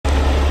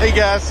Hey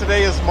guys,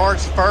 today is March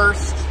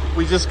 1st.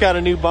 We just got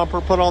a new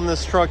bumper put on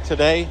this truck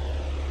today.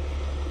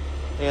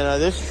 And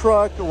this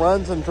truck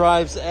runs and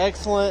drives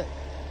excellent.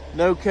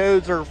 No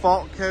codes or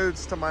fault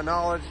codes to my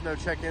knowledge. No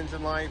check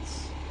engine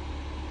lights.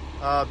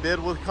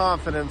 Bid with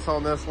confidence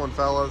on this one,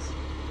 fellas.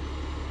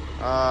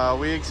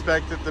 We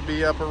expect it to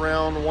be up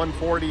around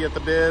 140 at the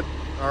bid,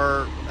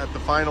 or at the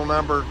final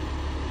number.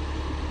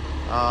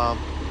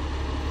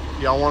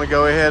 Y'all want to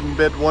go ahead and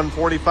bid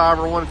 145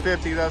 or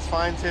 150, that's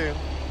fine too.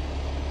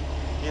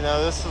 You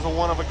know, this is a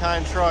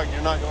one-of-a-kind truck.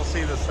 You're not going to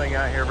see this thing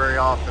out here very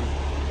often.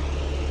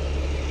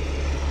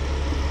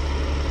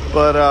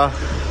 But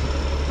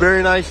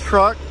very nice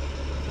truck.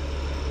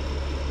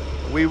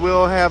 We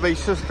will have a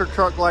sister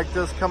truck like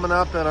this coming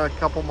up in a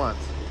couple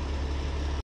months.